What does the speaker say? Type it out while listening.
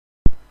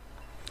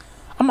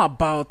I'm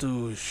about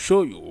to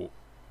show you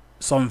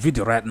some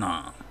video right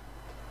now,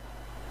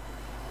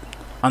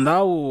 and I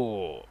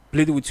will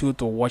plead with you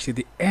to watch it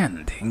to the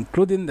end,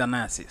 including the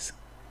analysis,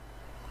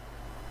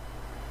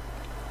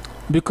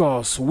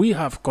 because we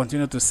have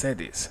continued to say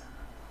this,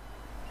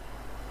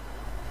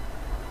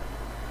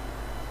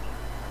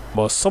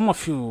 but some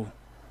of you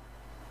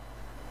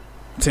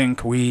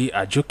think we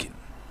are joking.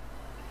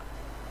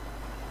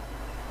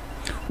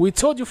 We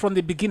told you from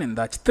the beginning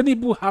that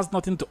Tinubu has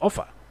nothing to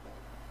offer.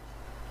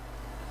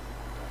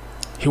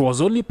 He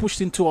was only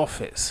pushed into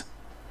office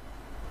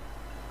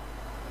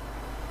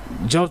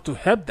just to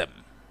help them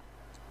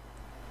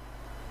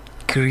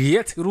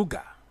create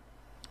Ruga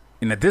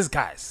in a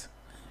disguise,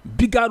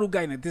 bigger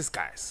Ruga in a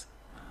disguise,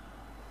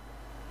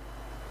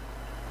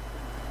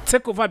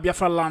 take over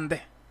Biafra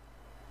land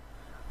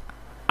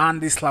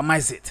and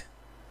Islamize it.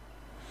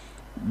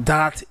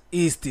 That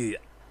is the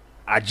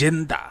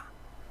agenda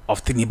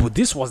of Tinubu.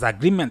 This was the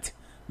agreement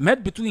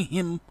made between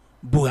him,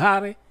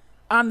 BUHARI,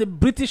 and the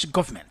British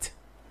government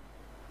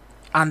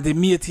and the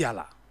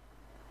Mietiala.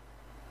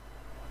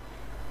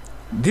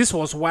 This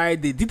was why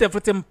they did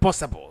everything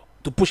possible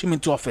to push him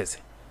into office,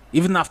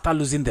 even after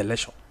losing the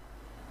election.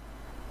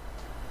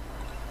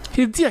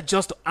 He did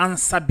just to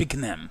answer big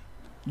name,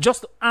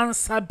 just to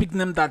answer big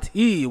name that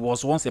he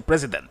was once a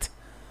president,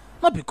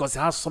 not because he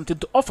has something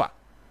to offer.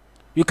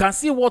 You can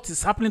see what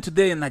is happening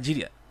today in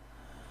Nigeria.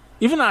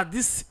 Even as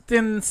these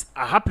things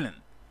are happening,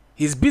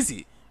 he's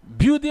busy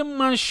building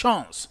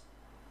mansions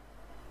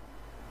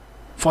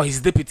for his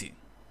deputy,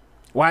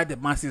 while the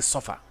masses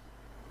suffer.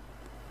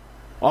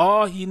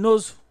 All he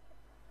knows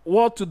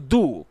what to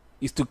do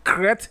is to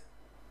create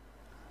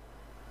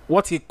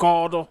what he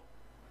called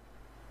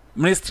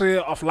Ministry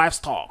of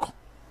Livestock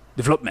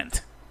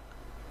Development.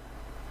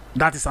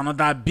 That is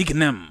another big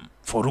name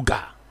for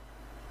Ruga.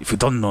 If you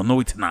don't know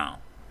it now.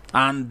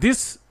 And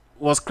this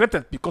was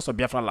created because of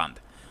Biafra land.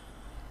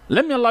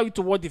 Let me allow you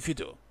to watch the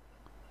video.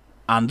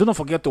 And do not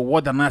forget to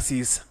watch the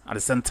analysis at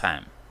the same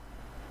time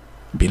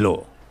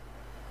below.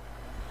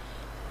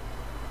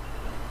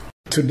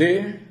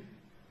 Today,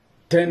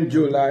 10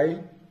 July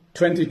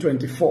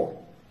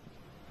 2024,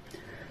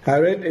 I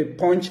read a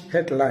Punch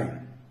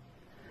headline.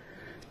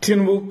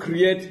 Tinubu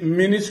create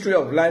Ministry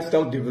of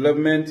Livestock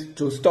Development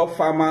to stop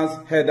farmers'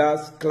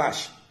 herders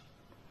clash.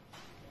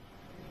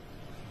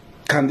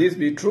 Can this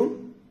be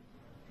true?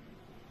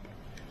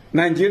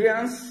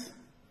 Nigerians,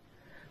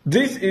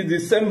 this is the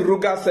same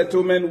Ruga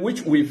settlement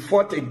which we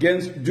fought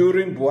against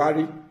during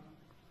BUHARI.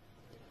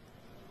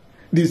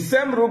 The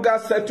same Ruga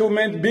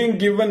settlement being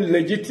given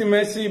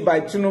legitimacy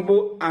by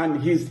Tinubu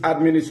and his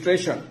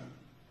administration.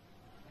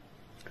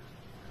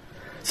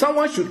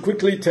 Someone should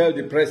quickly tell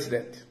the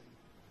president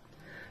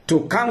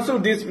to cancel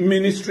this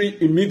ministry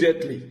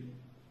immediately.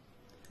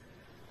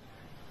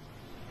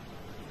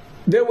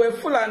 There were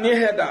Fulani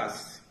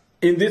herders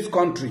in this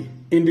country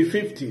in the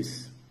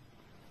 50s,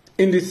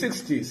 in the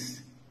 60s,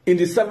 in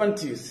the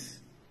 70s,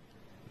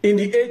 in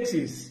the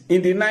 80s,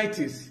 in the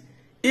 90s,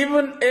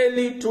 even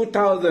early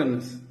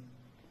 2000s.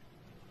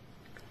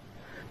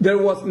 There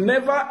was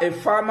never a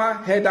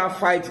farmer-herder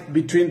fight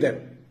between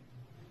them.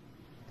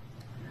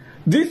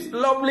 These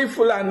lovely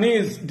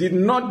Fulanis did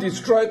not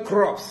destroy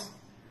crops,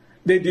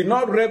 they did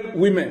not rape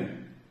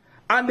women,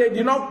 and they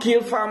did not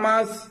kill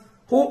farmers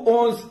who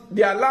owns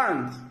their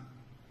land.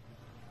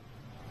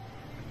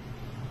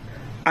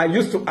 I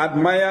used to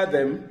admire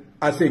them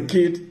as a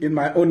kid in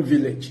my own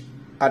village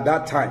at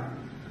that time.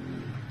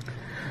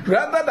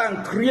 Rather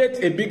than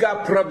create a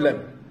bigger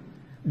problem,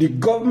 the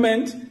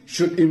government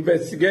should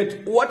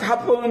investigate what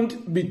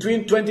happened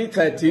between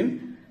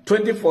 2013,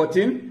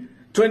 2014,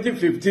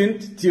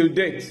 2015 till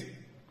date.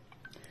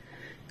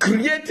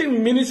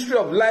 Creating Ministry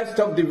of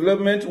Livestock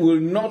Development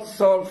will not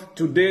solve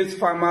today's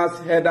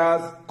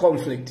farmers-herders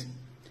conflict.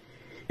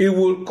 It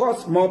will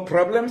cause more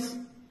problems.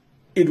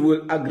 It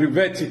will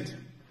aggravate it.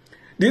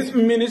 This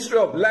Ministry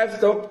of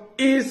Livestock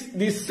is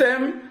the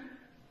same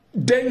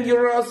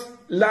dangerous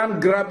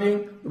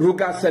land-grabbing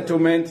Ruga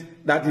settlement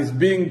that is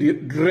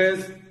being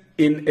dressed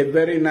in a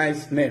very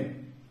nice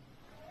name.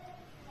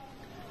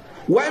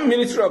 Why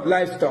Ministry of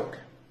Livestock?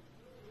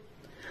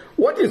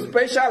 What is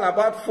special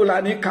about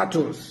Fulani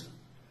cattle?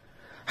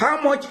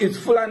 How much is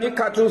Fulani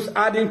cattle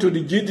adding to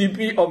the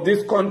GDP of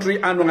this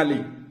country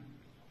annually?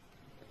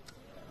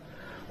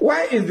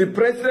 Why is the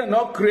president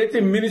not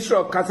creating Ministry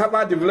of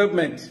Cassava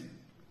Development?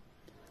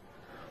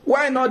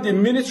 Why not the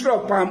Ministry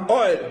of Palm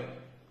Oil?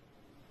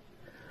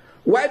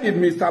 Why did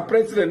Mr.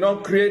 President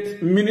not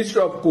create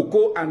Ministry of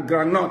Cocoa and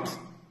Groundnut?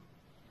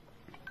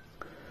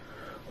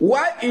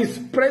 Why is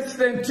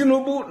President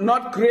Tinubu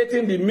not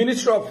creating the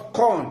Ministry of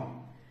Corn,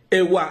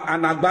 Ewa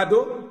and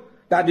Agbado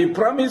that he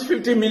promised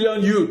 50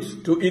 million youths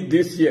to eat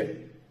this year?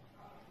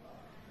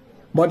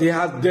 But he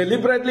has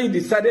deliberately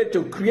decided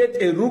to create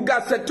a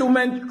Ruga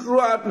settlement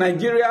throughout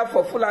Nigeria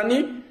for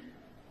Fulani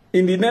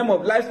in the name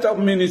of Livestock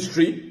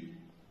Ministry.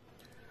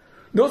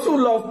 Those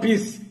who love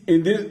peace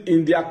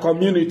in their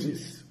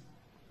communities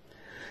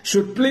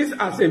should please,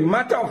 as a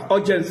matter of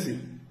urgency,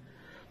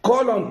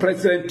 call on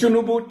President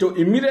Tinubu to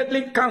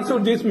immediately cancel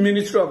this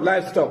Ministry of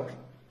Livestock.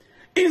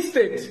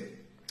 Instead,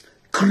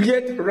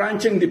 create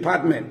ranching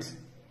department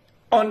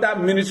under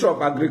Ministry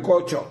of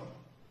Agriculture.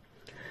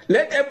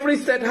 Let every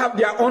state have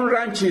their own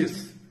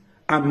ranches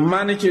and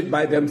manage it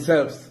by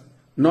themselves,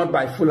 not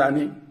by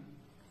Fulani.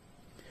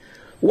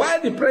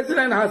 While the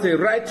president has a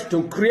right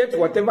to create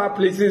whatever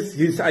pleases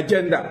his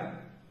agenda,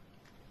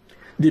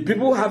 the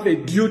people have a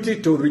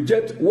duty to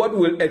reject what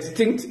will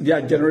extinct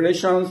their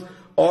generations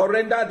or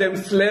render them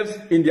slaves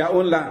in their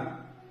own land.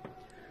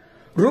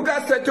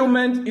 Ruga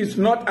settlement is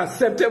not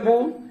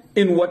acceptable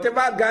in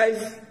whatever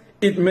guise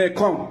it may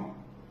come.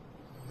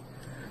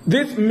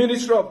 This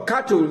Ministry of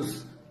Cattle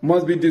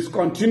must be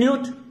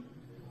discontinued,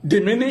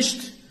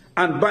 diminished,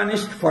 and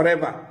banished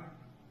forever.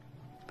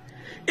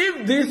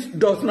 If this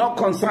does not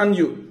concern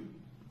you,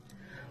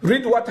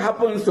 read what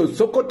happens to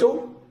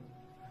Sokoto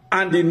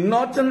and the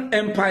Northern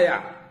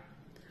Empire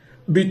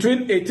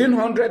between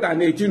 1800 and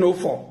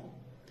 1804.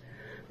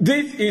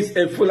 This is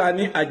a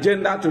Fulani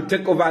agenda to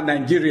take over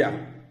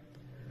Nigeria.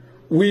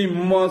 We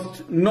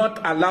must not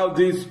allow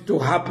this to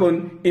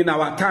happen in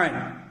our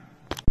time.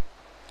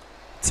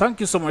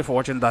 Thank you so much for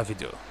watching that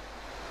video.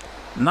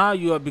 Now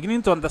you are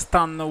beginning to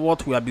understand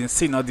what we have been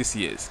seeing all these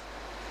years.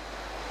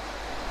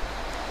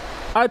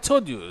 I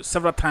told you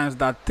several times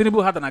that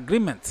Tinubu had an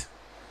agreement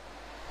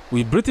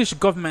with British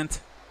government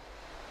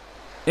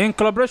in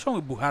collaboration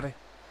with BUHARI,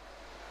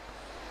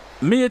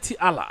 Miyetti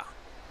Allah,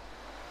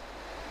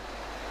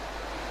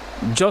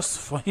 just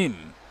for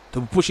him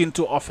to push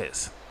into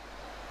office.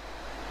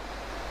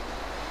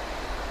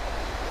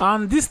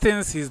 And these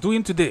things he's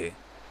doing today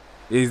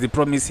is the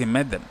promise he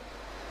made them.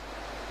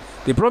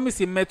 The promise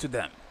he made to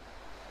them.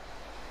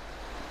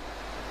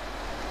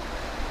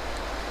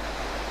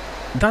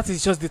 That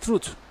is just the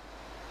truth.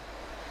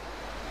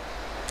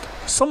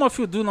 Some of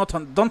you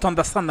don't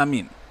understand. I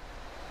mean,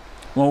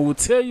 when we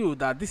tell you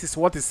that this is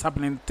what is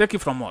happening, take it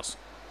from us.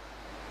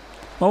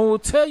 When we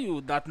tell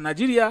you that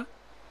Nigeria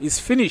is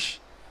finished,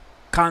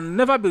 can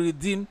never be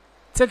redeemed,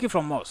 take it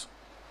from us.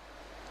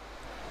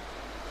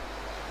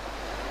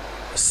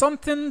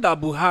 Something that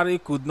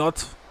BUHARI could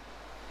not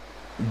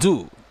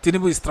do,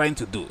 Tinubu is trying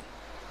to do.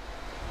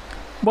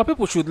 But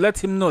people should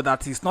let him know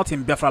that he's not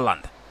in Biafra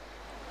land.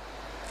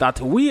 That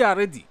we are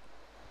ready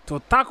to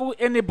tackle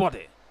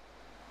anybody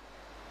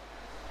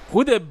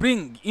who they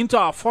bring into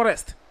our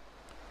forest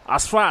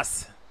as far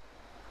as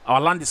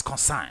our land is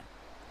concerned.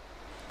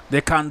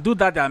 They can do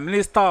that, their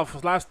Minister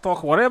of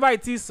Livestock, whatever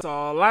it is,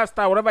 or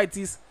lifestyle, whatever it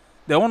is,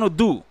 they want to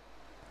do.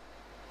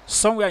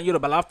 Somewhere in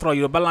Yoruba, after all,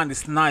 Yoruba land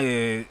is now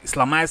a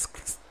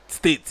Islamized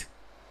state.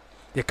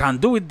 They can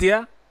do it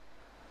there.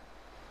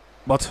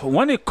 But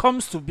when it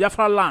comes to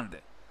Biafra land,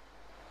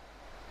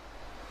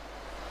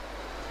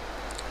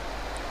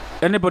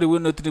 anybody who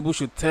knows Tinubu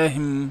should tell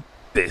him,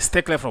 they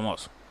stay clear from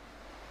us.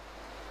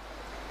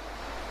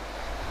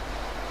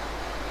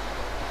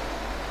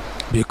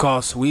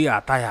 Because we are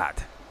tired.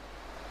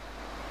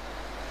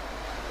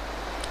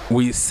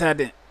 We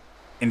said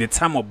in the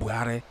time of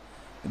BUHARI,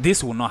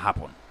 this will not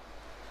happen.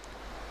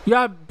 You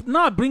are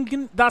now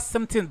bringing that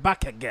same thing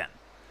back again.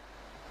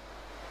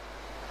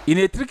 In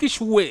a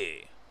trickish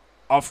way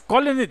of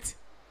calling it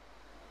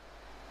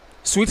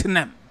sweet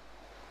name.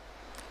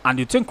 And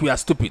you think we are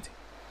stupid.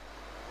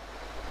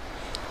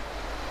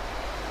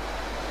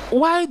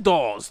 Why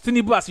does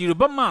Tinubu as a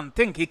Yoruba man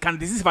think he can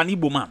deceive an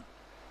Igbo man?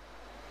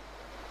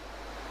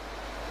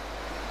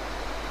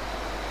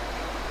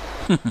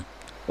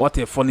 What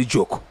a funny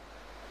joke.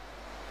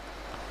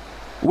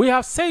 We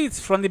have said it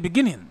from the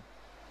beginning.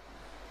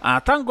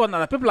 And thank God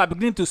that the people are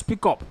beginning to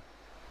speak up.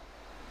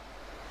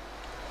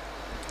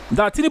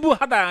 That Tinubu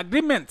had an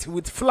agreement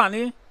with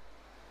Fulani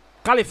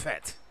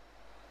Caliphate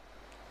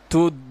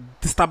to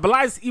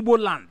destabilize Igbo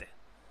land,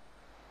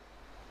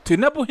 to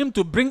enable him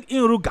to bring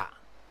in Ruga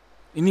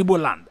in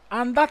Igbo land.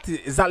 And that is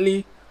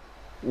exactly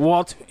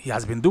what he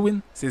has been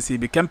doing since he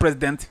became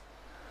president.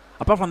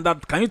 Apart from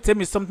that, can you tell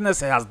me something else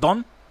he has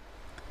done?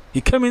 He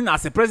came in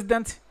as a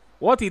president.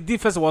 What he did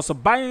first was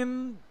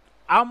buying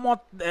armored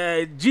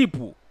jeep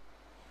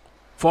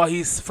for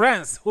his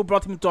friends who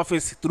brought him to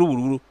office through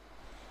Ururu.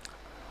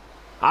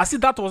 I see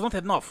that was not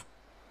enough.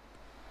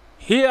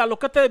 He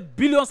allocated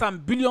billions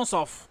and billions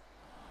of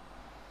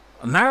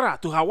naira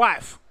to her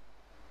wife.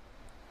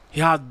 He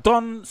has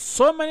done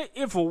so many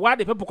evil while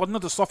the people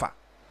continue to suffer.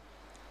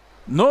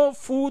 No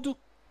food,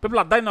 people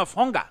are dying of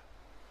hunger,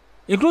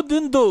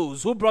 including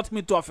those who brought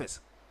me to office.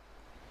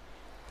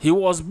 He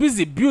was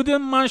busy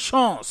building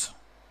mansions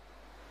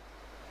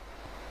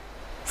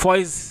for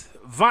his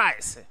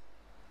vice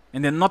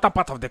in the northern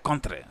part of the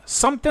country.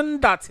 Something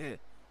that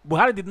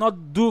BUHARI did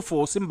not do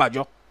for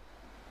Simbajo.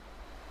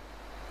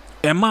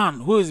 A man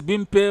who is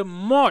being paid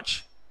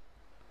much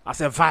as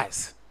a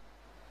vice.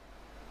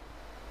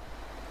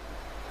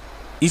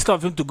 Instead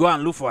of him to go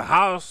and look for a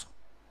house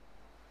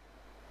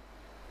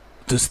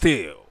to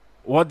stay,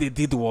 what they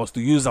did was to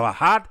use our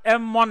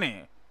hard-earned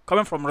money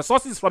coming from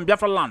resources from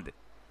Biafra land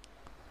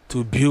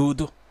to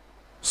build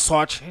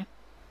such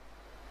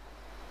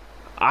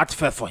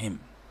artifact for him.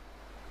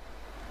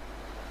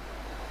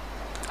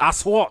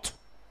 As what?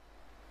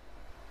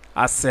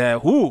 As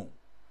who?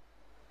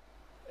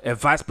 A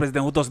vice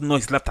president who doesn't know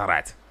his left and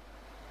right.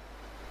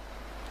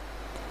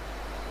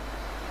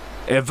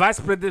 A vice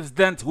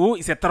president who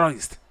is a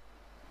terrorist.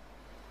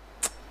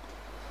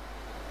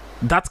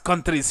 That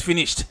country is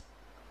finished.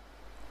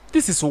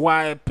 This is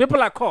why people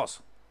like us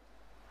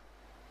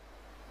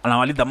and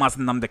our leader Master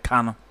Nnamdi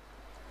Kanu,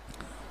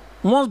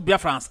 once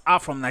Biafrans are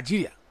from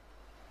Nigeria,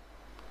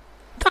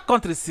 that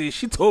country is a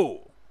shithole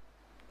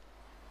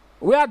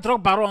where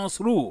drug barons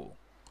rule,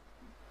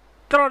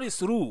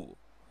 terrorists rule.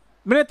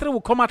 Military will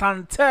come out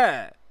and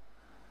tell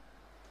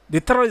the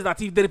terrorists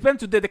that if they repent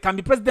today, they can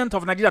be president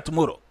of Nigeria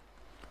tomorrow.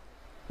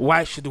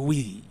 Why should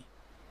we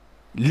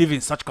live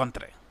in such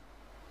country?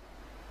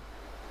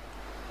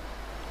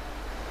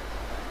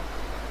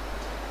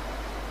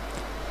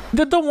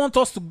 They don't want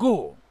us to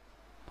go,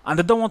 and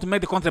they don't want to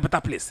make the country a better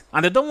place,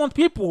 and they don't want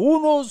people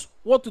who knows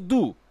what to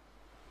do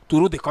to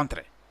rule the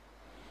country.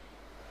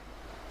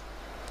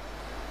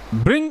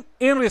 Bring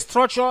in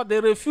restructure, they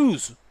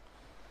refuse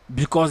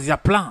because their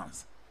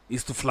plans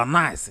is to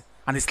Fulanize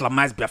and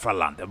Islamize Biafra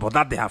land, but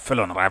that they have failed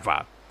on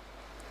arrival.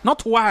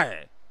 Not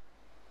why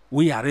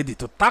we are ready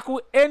to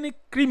tackle any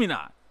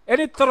criminal,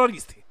 any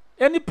terrorist,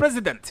 any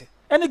president,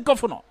 any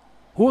governor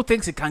who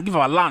thinks he can give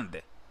our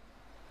land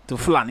to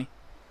Fulani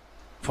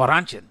for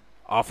ranching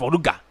or for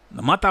Ruga,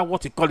 no matter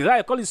what you call it.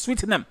 I call it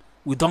sweet name.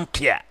 We don't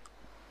care.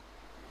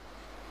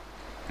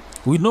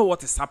 We know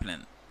what is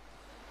happening,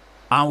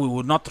 and we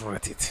will not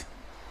tolerate it.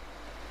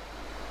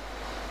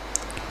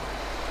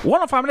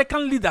 One of our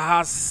American leaders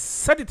has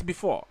said it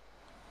before,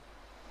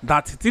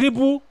 that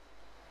Tinubu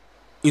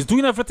is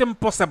doing everything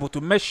possible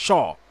to make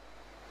sure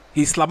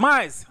he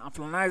Islamize and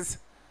Fulanize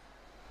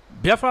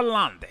Biafra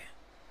land.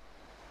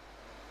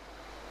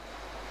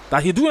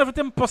 That he doing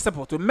everything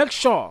possible to make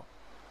sure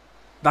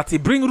that he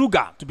bring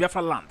Ruga to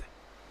Biafra land.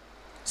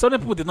 Some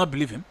people did not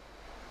believe him,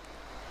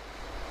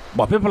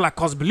 but people like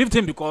us believed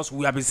him because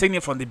we have been saying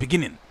it from the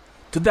beginning.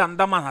 Today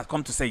another man has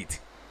come to say it.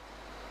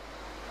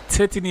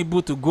 Tell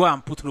Tinubu to go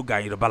and put Ruga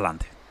in Yoruba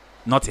land,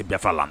 not in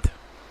Biafra land.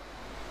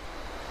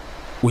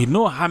 We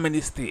know how many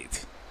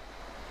states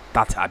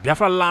that are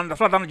Biafra land, as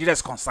far as Nigeria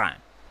is concerned.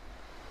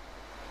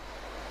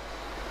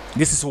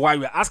 This is why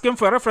we are asking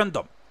for a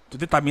referendum to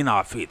determine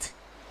our fate.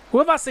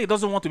 Whoever says he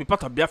doesn't want to be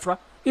part of Biafra,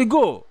 he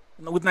go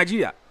with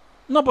Nigeria.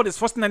 Nobody is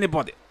forcing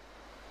anybody.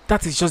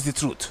 That is just the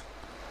truth.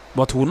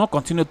 But we will not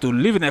continue to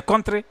live in a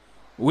country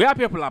where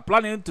people are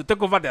planning to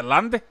take over the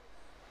land,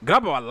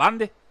 grab our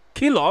land,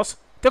 kill us,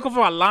 take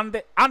over our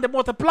land, and they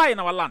multiply in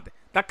our land.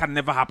 That can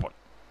never happen.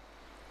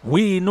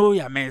 We know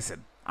you're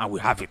amazing, and we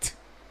have it.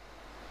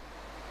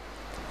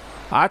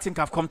 I think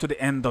I've come to the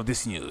end of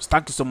this news.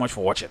 Thank you so much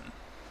for watching.